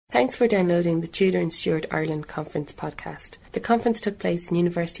Thanks for downloading the Tudor and Stuart Ireland Conference podcast. The conference took place in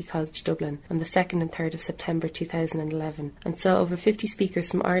University College Dublin on the 2nd and 3rd of September 2011 and saw over 50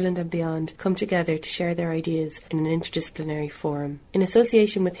 speakers from Ireland and beyond come together to share their ideas in an interdisciplinary forum. In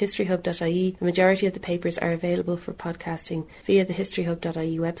association with historyhub.ie, the majority of the papers are available for podcasting via the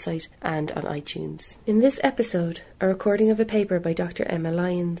historyhub.ie website and on iTunes. In this episode, a recording of a paper by Dr. Emma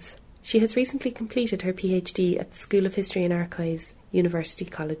Lyons. She has recently completed her PhD at the School of History and Archives, University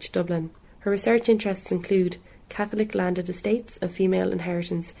College Dublin. Her research interests include Catholic landed estates and female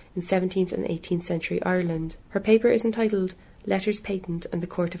inheritance in 17th and 18th century Ireland. Her paper is entitled Letters Patent and the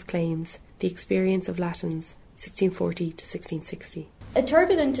Court of Claims, The Experience of Latins, 1640 to 1660. A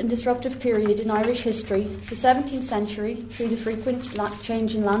turbulent and disruptive period in Irish history, the 17th century, through the frequent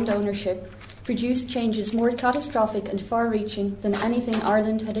change in land ownership, produced changes more catastrophic and far-reaching than anything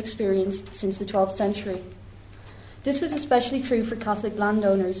Ireland had experienced since the 12th century. This was especially true for Catholic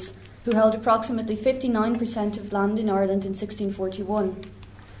landowners, who held approximately 59% of land in Ireland in 1641.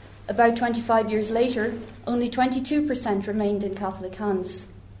 About 25 years later, only 22% remained in Catholic hands.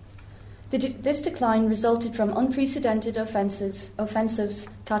 This decline resulted from unprecedented offensives,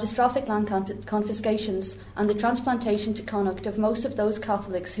 catastrophic land confiscations, and the transplantation to Connacht of most of those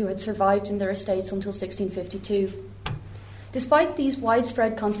Catholics who had survived in their estates until 1652. Despite these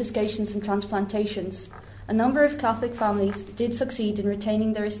widespread confiscations and transplantations, a number of Catholic families did succeed in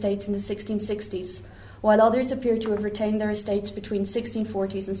retaining their estates in the 1660s, while others appear to have retained their estates between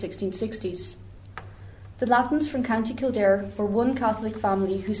 1640s and 1660s. The Latins from County Kildare were one Catholic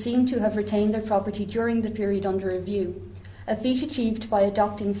family who seemed to have retained their property during the period under review, a feat achieved by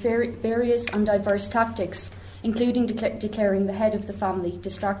adopting various and diverse tactics, including declaring the head of the family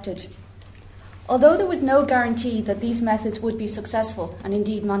distracted. Although there was no guarantee that these methods would be successful, and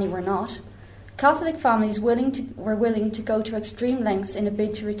indeed many were not, Catholic families were willing to go to extreme lengths in a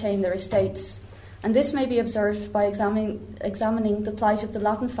bid to retain their estates, and this may be observed by examining the plight of the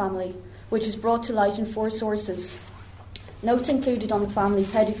Latin family, which is brought to light in 4 sources: notes included on the family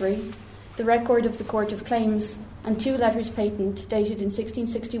pedigree, the record of the Court of Claims, and 2 letters patent dated in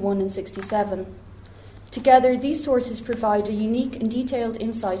 1661 and 67. Together, these sources provide a unique and detailed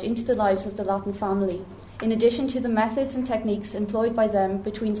insight into the lives of the Latin family, in addition to the methods and techniques employed by them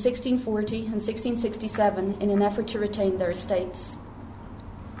between 1640 and 1667 in an effort to retain their estates.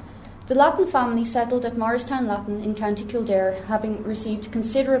 The Latin family settled at Morristown Latin in County Kildare, having received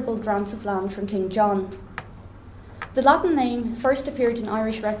considerable grants of land from King John. The Latin name first appeared in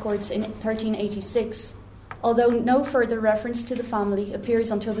Irish records in 1386, although no further reference to the family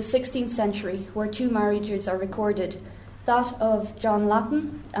appears until the 16th century, where 2 marriages are recorded, that of John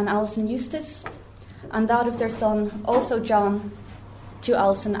Latin and Alison Eustace, and that of their son, also John, to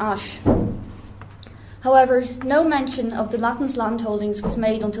Alison Ashe. However, no mention of the Latins' landholdings was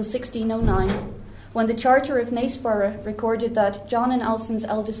made until 1609, when the Charter of Naceburgh recorded that John and Alson's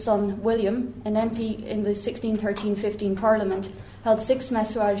eldest son, William, an MP in the 1613-15 Parliament, held 6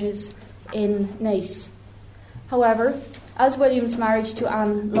 messuages in Nace. However, as William's marriage to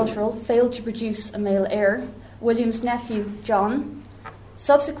Anne Luttrell failed to produce a male heir, William's nephew, John,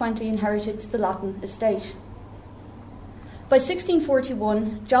 subsequently inherited the Latin estate. By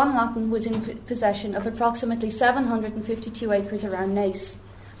 1641, John Latin was in possession of approximately 752 acres around Nace,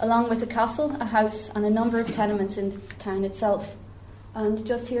 along with a castle, a house, and a number of tenements in the town itself. And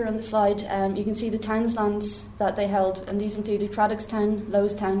just here on the slide, you can see the townslands that they held, and these included Craddockstown,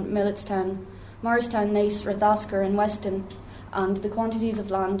 Lowestown, Milletstown, Morristown, Nace, Rathasker, and Weston, and the quantities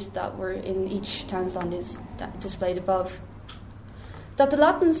of land that were in each townsland is displayed above. That the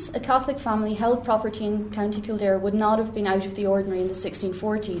Latins, a Catholic family, held property in County Kildare would not have been out of the ordinary in the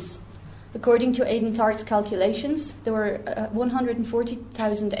 1640s. According to Aidan Clark's calculations, there were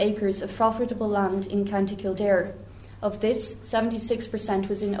 140,000 acres of profitable land in County Kildare. Of this, 76%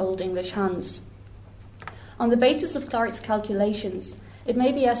 was in Old English hands. On the basis of Clark's calculations, it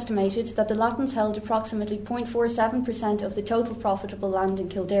may be estimated that the Latins held approximately 0.47% of the total profitable land in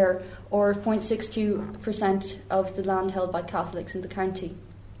Kildare, or 0.62% of the land held by Catholics in the county.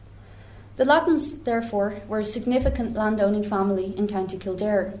 The Latins, therefore, were a significant landowning family in County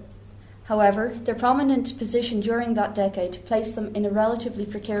Kildare. However, their prominent position during that decade placed them in a relatively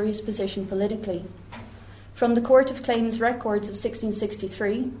precarious position politically. From the Court of Claims records of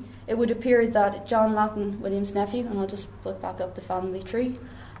 1663, it would appear that John Latin, William's nephew, and I'll just put back up the family tree,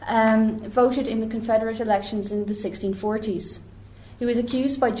 voted in the Confederate elections in the 1640s. He was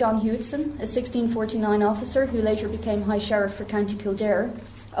accused by John Hewitson, a 1649 officer who later became High Sheriff for County Kildare,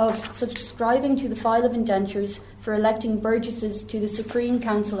 of subscribing to the file of indentures for electing burgesses to the Supreme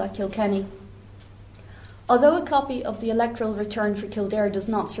Council at Kilkenny. Although a copy of the electoral return for Kildare does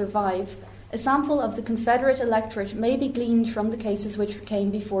not survive, a sample of the Confederate electorate may be gleaned from the cases which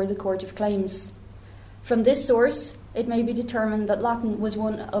came before the Court of Claims. From this source, it may be determined that Lattin was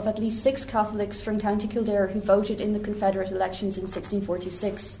one of at least 6 Catholics from County Kildare who voted in the Confederate elections in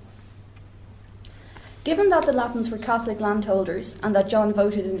 1646. Given that the Lattins were Catholic landholders and that John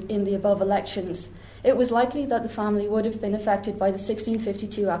voted in the above elections, it was likely that the family would have been affected by the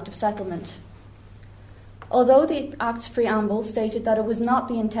 1652 Act of Settlement. Although the Act's preamble stated that it was not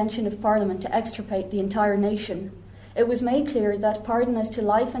the intention of Parliament to extirpate the entire nation, it was made clear that pardon as to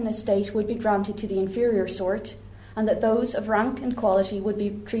life and estate would be granted to the inferior sort, and that those of rank and quality would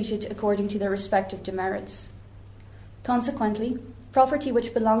be treated according to their respective demerits. Consequently, property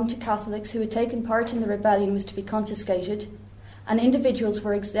which belonged to Catholics who had taken part in the rebellion was to be confiscated, and individuals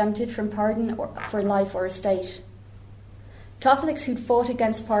were exempted from pardon for life or estate. Catholics who'd fought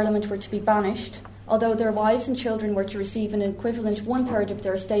against Parliament were to be banished, although their wives and children were to receive an equivalent 1/3 of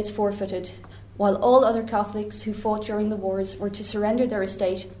their estates forfeited, while all other Catholics who fought during the wars were to surrender their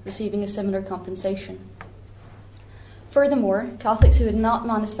estate, receiving a similar compensation. Furthermore, Catholics who had not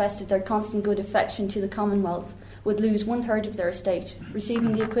manifested their constant good affection to the Commonwealth would lose 1/3 of their estate,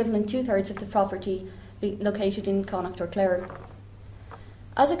 receiving the equivalent 2/3 of the property located in Connacht or Clare.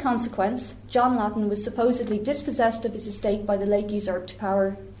 As a consequence, John Lattin was supposedly dispossessed of his estate by the late usurped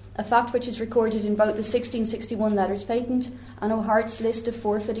power, a fact which is recorded in both the 1661 Letters Patent and O'Hart's list of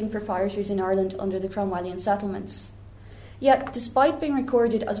forfeiting proprietors in Ireland under the Cromwellian settlements. Yet, despite being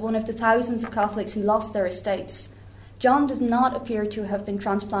recorded as one of the thousands of Catholics who lost their estates, John does not appear to have been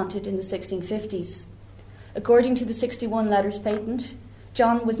transplanted in the 1650s. According to the 61 Letters Patent,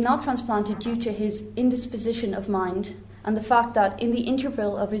 John was not transplanted due to his indisposition of mind and the fact that in the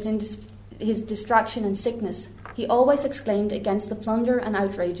interval of his distraction and sickness, he always exclaimed against the plunder and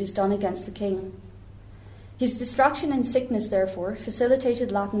outrages done against the king. His distraction and sickness, therefore,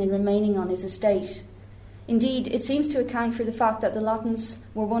 facilitated Lattin in remaining on his estate. Indeed, it seems to account for the fact that the Lattins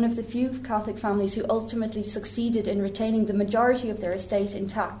were one of the few Catholic families who ultimately succeeded in retaining the majority of their estate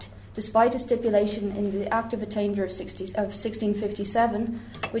intact, despite a stipulation in the Act of Attainder of 1657,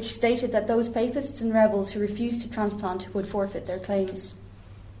 which stated that those papists and rebels who refused to transplant would forfeit their claims.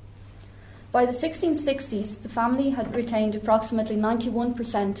 By the 1660s, the family had retained approximately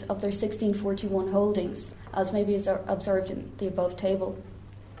 91% of their 1641 holdings, as may be observed in the above table.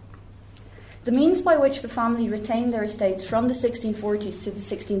 The means by which the family retained their estates from the 1640s to the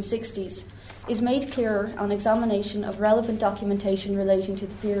 1660s is made clearer on examination of relevant documentation relating to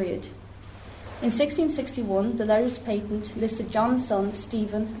the period. In 1661, the Letters Patent listed John's son,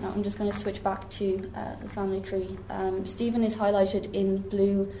 Stephen. Now I'm just going to switch back to the family tree. Stephen is highlighted in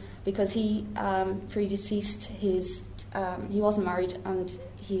blue because he predeceased he wasn't married, and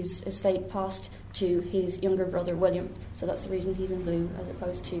his estate passed to his younger brother William. So that's the reason he's in blue as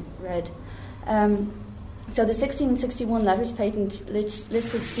opposed to red. So the 1661 Letters Patent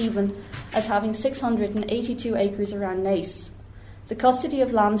listed Stephen as having 682 acres around Naas. The custody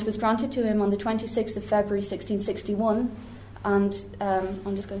of lands was granted to him on the 26th of February 1661, and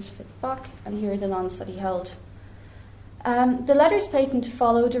I'm just going to flip back, and here are the lands that he held. The Letters Patent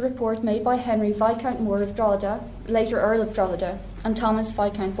followed a report made by Henry Viscount Moore of Drogheda, later Earl of Drogheda, and Thomas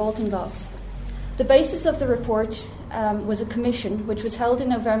Viscount Baltinglass. The basis of the report was a commission which was held in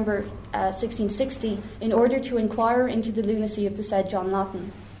November 1660 in order to inquire into the lunacy of the said John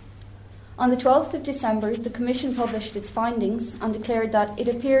Lattin. On the 12th of December, the commission published its findings and declared that it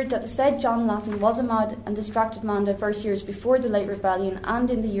appeared that the said John Lattin was a mad and distracted man diverse years before the late rebellion and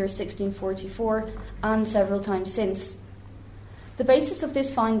in the year 1644 and several times since. The basis of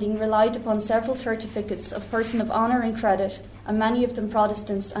this finding relied upon several certificates of person of honour and credit, and many of them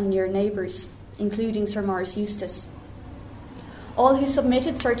Protestants and near neighbours, including Sir Maurice Eustace. All who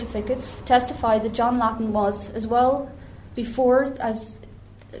submitted certificates testified that John Lattin was, as well as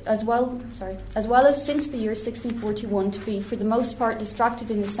since the year 1641, to be, for the most part,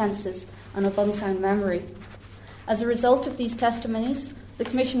 distracted in his senses and of unsound memory. As a result of these testimonies, the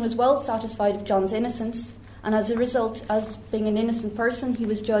Commission was well satisfied of John's innocence, and as a result, as being an innocent person, he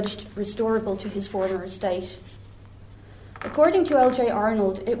was judged restorable to his former estate. According to L.J.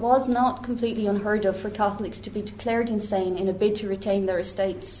 Arnold, it was not completely unheard of for Catholics to be declared insane in a bid to retain their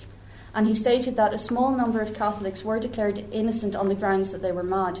estates, and he stated that a small number of Catholics were declared innocent on the grounds that they were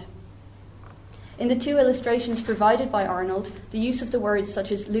mad. In the two illustrations provided by Arnold, the use of the words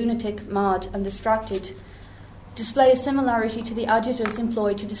such as lunatic, mad, and distracted display a similarity to the adjectives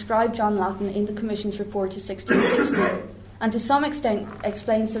employed to describe John Lattin in the Commission's report to 1660, and to some extent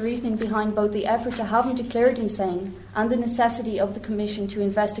explains the reasoning behind both the effort to have him declared insane and the necessity of the Commission to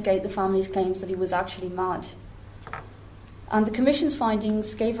investigate the family's claims that he was actually mad. And the Commission's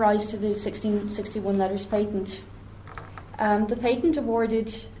findings gave rise to the 1661 letters patent. The patent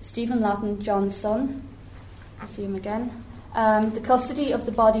awarded Stephen Latton, John's son, you see him again, the custody of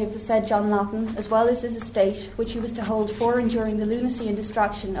the body of the said John Latton, as well as his estate, which he was to hold for and during the lunacy and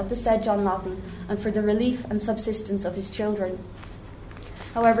distraction of the said John Latton, and for the relief and subsistence of his children.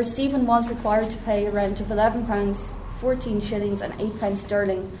 However, Stephen was required to pay a rent of £11, 14 shillings and 8 pence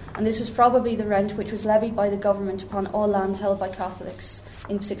sterling, and this was probably the rent which was levied by the government upon all lands held by Catholics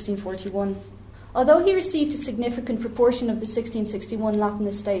in 1641. Although he received a significant proportion of the 1661 Latton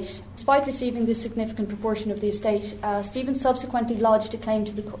estate, despite receiving this significant proportion of the estate, Stephen subsequently lodged a claim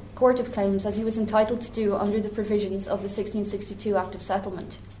to the Court of Claims, as he was entitled to do under the provisions of the 1662 Act of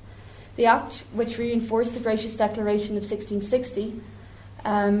Settlement. The Act, which reinforced the Gracious Declaration of 1660,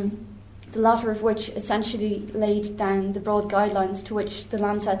 the latter of which essentially laid down the broad guidelines to which the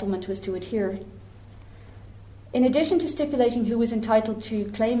land settlement was to adhere. In addition to stipulating who was entitled to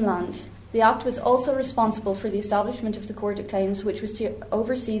claim land, the Act was also responsible for the establishment of the Court of Claims, which was to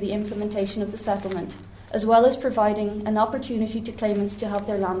oversee the implementation of the settlement, as well as providing an opportunity to claimants to have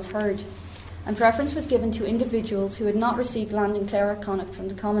their lands heard. And preference was given to individuals who had not received land in Clare Connacht from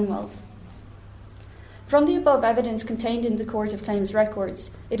the Commonwealth. From the above evidence contained in the Court of Claims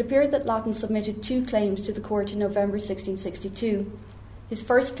records, it appeared that Latton submitted 2 claims to the court in November 1662. His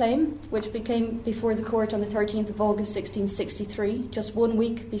first claim, which became before the court on the 13th of August 1663, just 1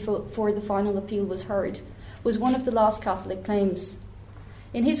 week before the final appeal was heard, was one of the last Catholic claims.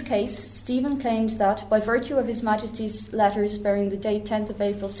 In his case, Stephen claimed that, by virtue of His Majesty's letters bearing the date 10th of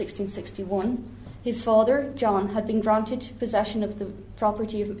April 1661, his father, John, had been granted possession of the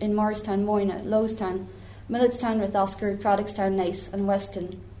property in Morristown, Moyna, Lowestown, Milletstown, Rathasker, Craddockstown, Naas and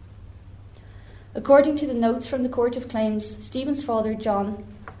Weston. According to the notes from the Court of Claims, Stephen's father, John,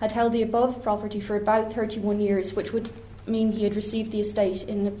 had held the above property for about 31 years, which would mean he had received the estate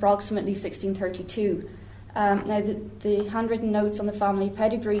in approximately 1632. Now, the handwritten notes on the family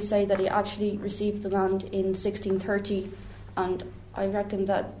pedigree say that he actually received the land in 1630, and I reckon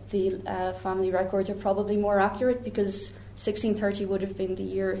that the family records are probably more accurate, because 1630 would have been the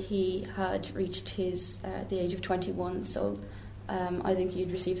year he had reached the age of 21, so I think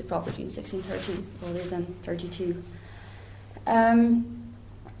he'd received the property in 1630 rather than 32.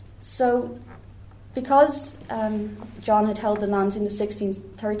 So, because John had held the lands in the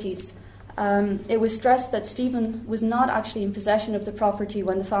 1630s, it was stressed that Stephen was not actually in possession of the property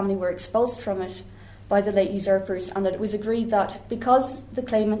when the family were expulsed from it by the late usurpers, and that it was agreed that because the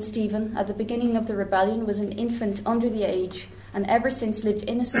claimant, Stephen, at the beginning of the rebellion was an infant under the age and ever since lived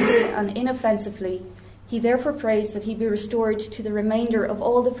innocently and inoffensively, he therefore prays that he be restored to the remainder of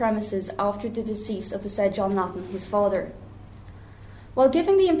all the premises after the decease of the said John Latton, his father. While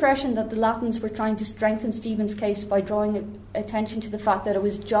giving the impression that the Lattons were trying to strengthen Stephen's case by drawing attention to the fact that it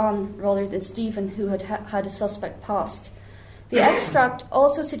was John rather than Stephen who had had a suspect past, the extract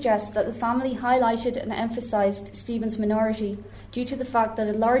also suggests that the family highlighted and emphasised Stephen's minority due to the fact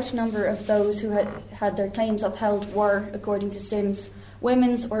that a large number of those who had their claims upheld were, according to Sims,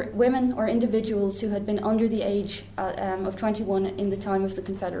 women or individuals who had been under the age of 21 in the time of the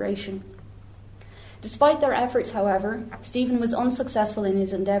Confederation. Despite their efforts, however, Stephen was unsuccessful in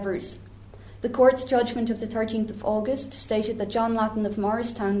his endeavours. The court's judgment of the 13th of August stated that John Latton of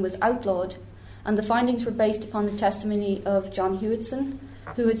Morristown was outlawed, and the findings were based upon the testimony of John Hewitson,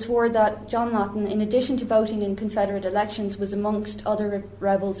 who had swore that John Latton, in addition to voting in Confederate elections, was amongst other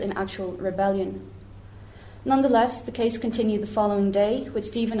rebels in actual rebellion. Nonetheless, the case continued the following day, with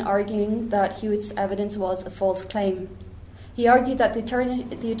Stephen arguing that Hewitt's evidence was a false claim. He argued that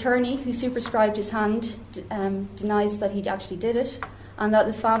the attorney who superscribed his hand denies that he actually did it, and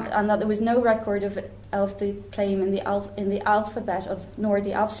that there was no record of the claim in the alphabet nor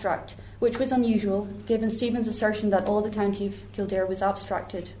the abstract, which was unusual, given Stephen's assertion that all the county of Kildare was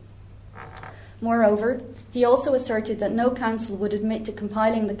abstracted. Moreover, he also asserted that no council would admit to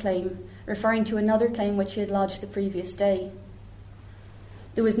compiling the claim, referring to another claim which he had lodged the previous day.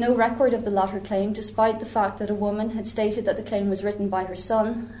 There was no record of the latter claim, despite the fact that a woman had stated that the claim was written by her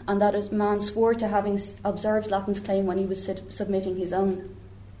son, and that a man swore to having observed Latton's claim when he was submitting his own.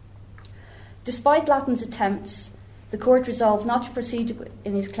 Despite Latton's attempts, the court resolved not to proceed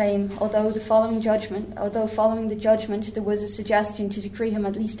in his claim, although following the judgment there was a suggestion to decree him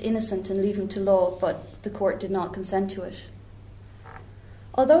at least innocent and leave him to law, but the court did not consent to it.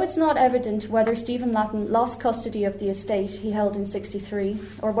 Although it's not evident whether Stephen Latton lost custody of the estate he held in 63,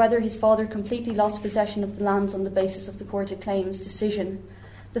 or whether his father completely lost possession of the lands on the basis of the Court of Claims decision,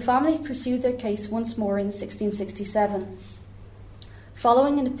 the family pursued their case once more in 1667.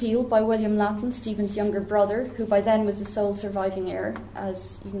 Following an appeal by William Latton, Stephen's younger brother, who by then was the sole surviving heir,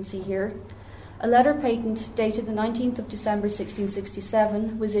 as you can see here, a letter patent dated the 19th of December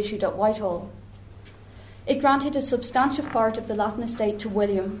 1667 was issued at Whitehall. It granted a substantive part of the Latton estate to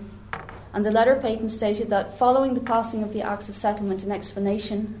William, and the letter patent stated that following the passing of the Acts of Settlement and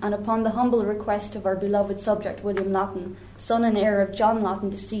Explanation, and upon the humble request of our beloved subject William Latton, son and heir of John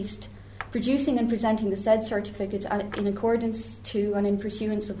Latton deceased, producing and presenting the said certificate in accordance to and in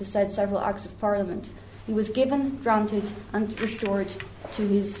pursuance of the said several Acts of Parliament, he was given, granted and restored to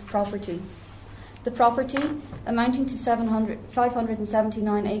his property. The property, amounting to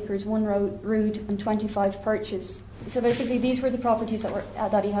 579 acres, 1 rood and 25 perches. So basically these were the properties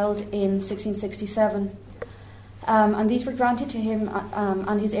that he held in 1667. And these were granted to him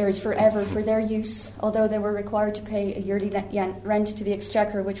and his heirs forever for their use, although they were required to pay a yearly rent to the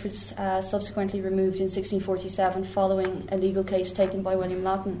Exchequer, which was subsequently removed in 1647 following a legal case taken by William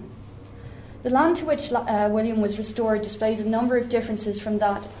Latton. The land to which William was restored displays a number of differences from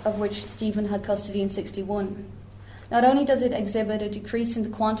that of which Stephen had custody in 61. Not only does it exhibit a decrease in the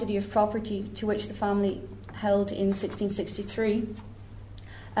quantity of property to which the family held in 1663,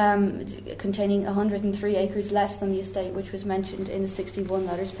 containing 103 acres less than the estate which was mentioned in the 61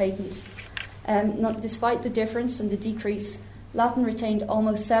 letters patent. Despite the difference and the decrease, Latton retained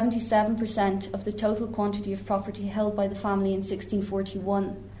almost 77% of the total quantity of property held by the family in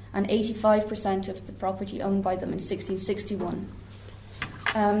 1641, and 85% of the property owned by them in 1661.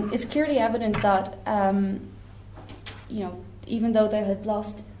 It's clearly evident that, even though they had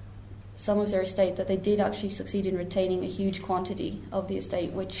lost some of their estate, that they did actually succeed in retaining a huge quantity of the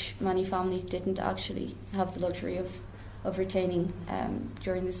estate, which many families didn't actually have the luxury of retaining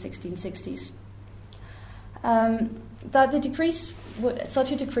during the 1660s. That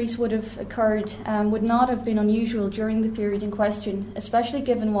such a decrease would have occurred would not have been unusual during the period in question, especially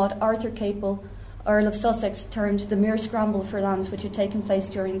given what Arthur Capel, Earl of Sussex, termed the mere scramble for lands which had taken place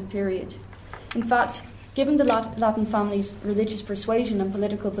during the period. In fact, given the Latton family's religious persuasion and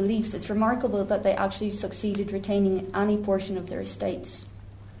political beliefs, it's remarkable that they actually succeeded retaining any portion of their estates.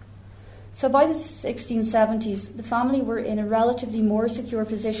 So by the 1670s, the family were in a relatively more secure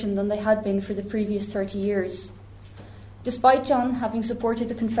position than they had been for the previous 30 years. Despite John having supported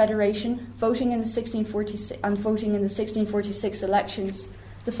the Confederation, voting in the 1646 elections,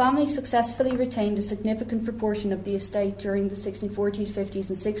 the family successfully retained a significant proportion of the estate during the 1640s, 50s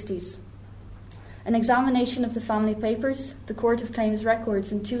and 60s. An examination of the family papers, the Court of Claims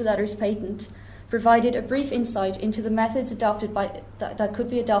records and 2 letters patent provided a brief insight into the methods that could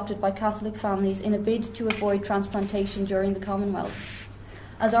be adopted by Catholic families in a bid to avoid transplantation during the Commonwealth.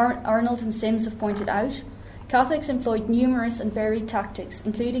 As Arnold and Sims have pointed out, Catholics employed numerous and varied tactics,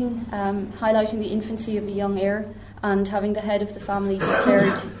 including highlighting the infancy of a young heir and having the head of the family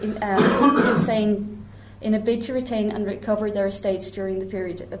declared insane in a bid to retain and recover their estates during the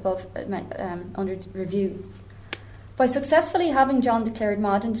period above under review. By successfully having John declared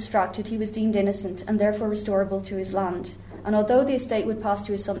mad and distracted, he was deemed innocent and therefore restorable to his land. And although the estate would pass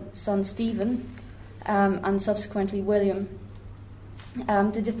to his son Stephen and subsequently William,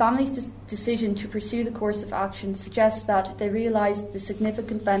 the family's decision to pursue the course of action suggests that they realised the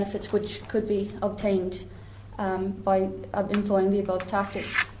significant benefits which could be obtained by employing the above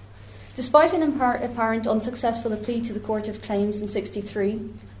tactics. Despite an apparent unsuccessful plea to the Court of Claims in 63,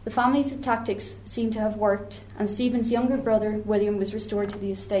 the family's tactics seem to have worked, and Stephen's younger brother, William, was restored to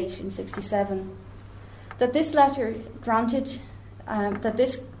the estate in 67. That this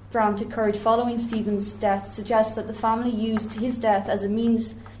grant occurred following Stephen's death suggests that the family used his death as a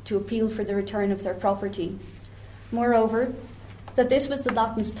means to appeal for the return of their property. Moreover, that this was the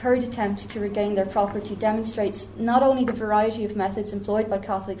Lattons' third attempt to regain their property demonstrates not only the variety of methods employed by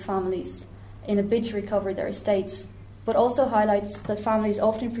Catholic families in a bid to recover their estates, but also highlights that families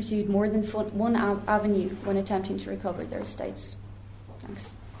often pursued more than one avenue when attempting to recover their estates.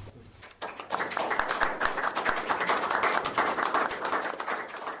 Thanks.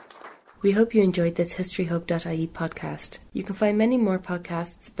 We hope you enjoyed this historyhub.ie podcast. You can find many more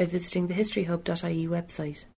podcasts by visiting the historyhub.ie website.